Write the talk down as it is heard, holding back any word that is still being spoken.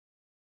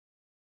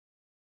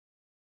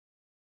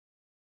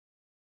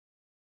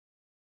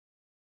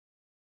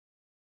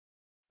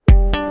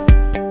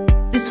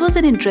This was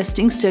an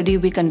interesting study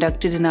we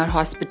conducted in our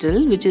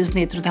hospital, which is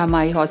Netradham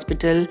Eye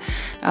Hospital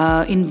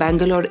in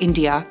Bangalore,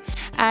 India.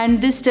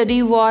 And this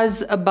study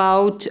was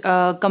about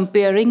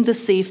comparing the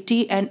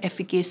safety and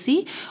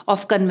efficacy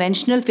of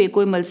conventional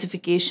phaco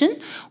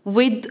emulsification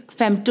with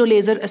femto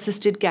laser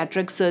assisted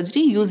cataract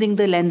surgery using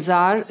the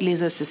LENSAR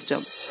laser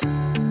system.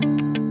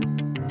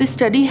 This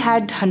study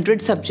had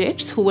 100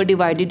 subjects who were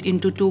divided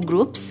into two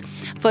groups.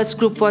 First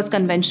group was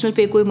conventional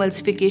phaco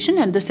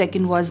emulsification and the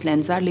second was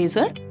LENSAR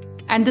laser.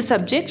 And the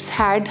subjects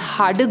had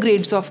harder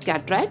grades of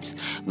cataracts,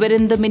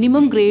 wherein the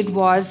minimum grade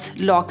was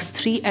LOX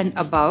 3 and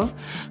above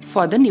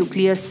for the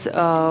nucleus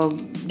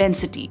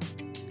density.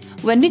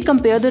 When we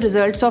compare the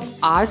results of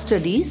our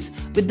studies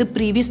with the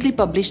previously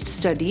published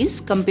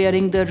studies,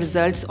 comparing the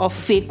results of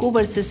phaco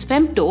versus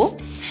femto,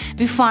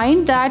 we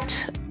find that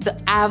the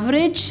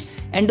average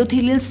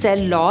endothelial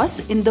cell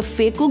loss in the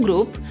phaco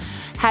group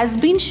has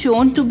been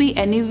shown to be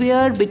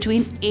anywhere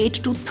between 8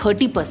 to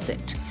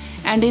 30%.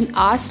 And in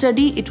our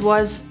study, it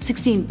was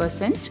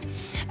 16%.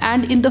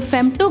 And in the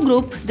femto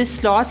group,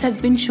 this loss has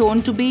been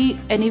shown to be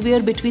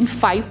anywhere between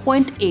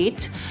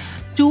 5.8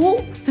 to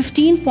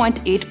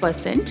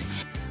 15.8%.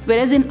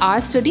 Whereas in our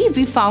study,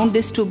 we found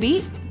this to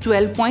be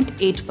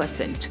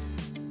 12.8%.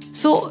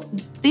 So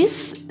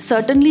this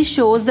certainly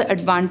shows the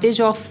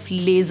advantage of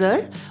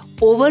laser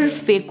over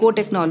phaco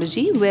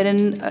technology,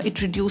 wherein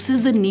it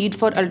reduces the need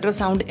for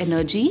ultrasound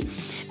energy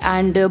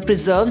and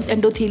preserves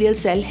endothelial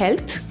cell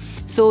health.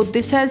 So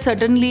this has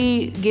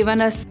certainly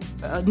given us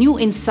new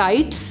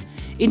insights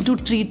into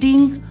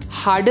treating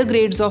harder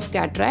grades of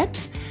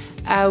cataracts,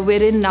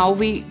 wherein now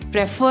we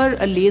prefer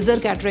a laser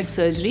cataract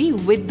surgery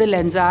with the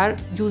LENSAR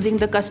using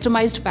the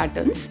customized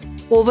patterns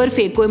over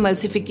phaco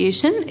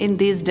emulsification in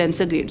these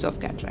denser grades of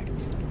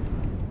cataracts.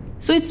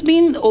 So it's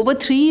been over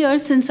 3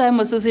 years since I'm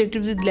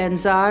associated with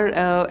LENSAR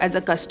as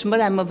a customer.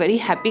 I'm a very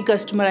happy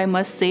customer, I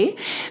must say,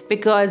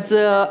 because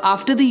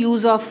after the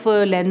use of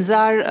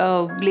LENSAR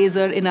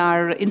laser in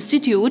our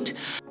institute,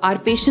 our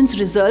patients'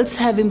 results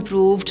have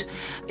improved.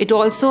 It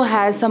also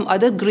has some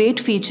other great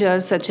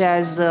features such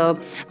as the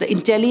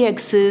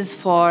IntelliXs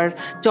for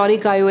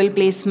toric IOL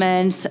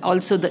placements.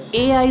 Also the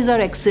AIs are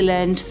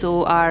excellent,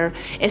 so our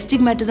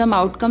astigmatism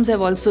outcomes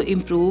have also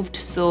improved.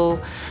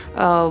 So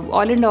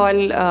all in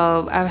all,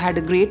 I've had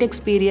a great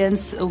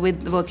experience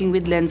with working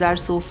with LENSAR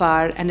so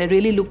far, and I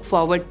really look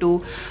forward to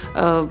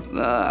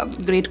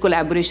great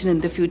collaboration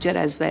in the future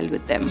as well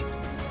with them.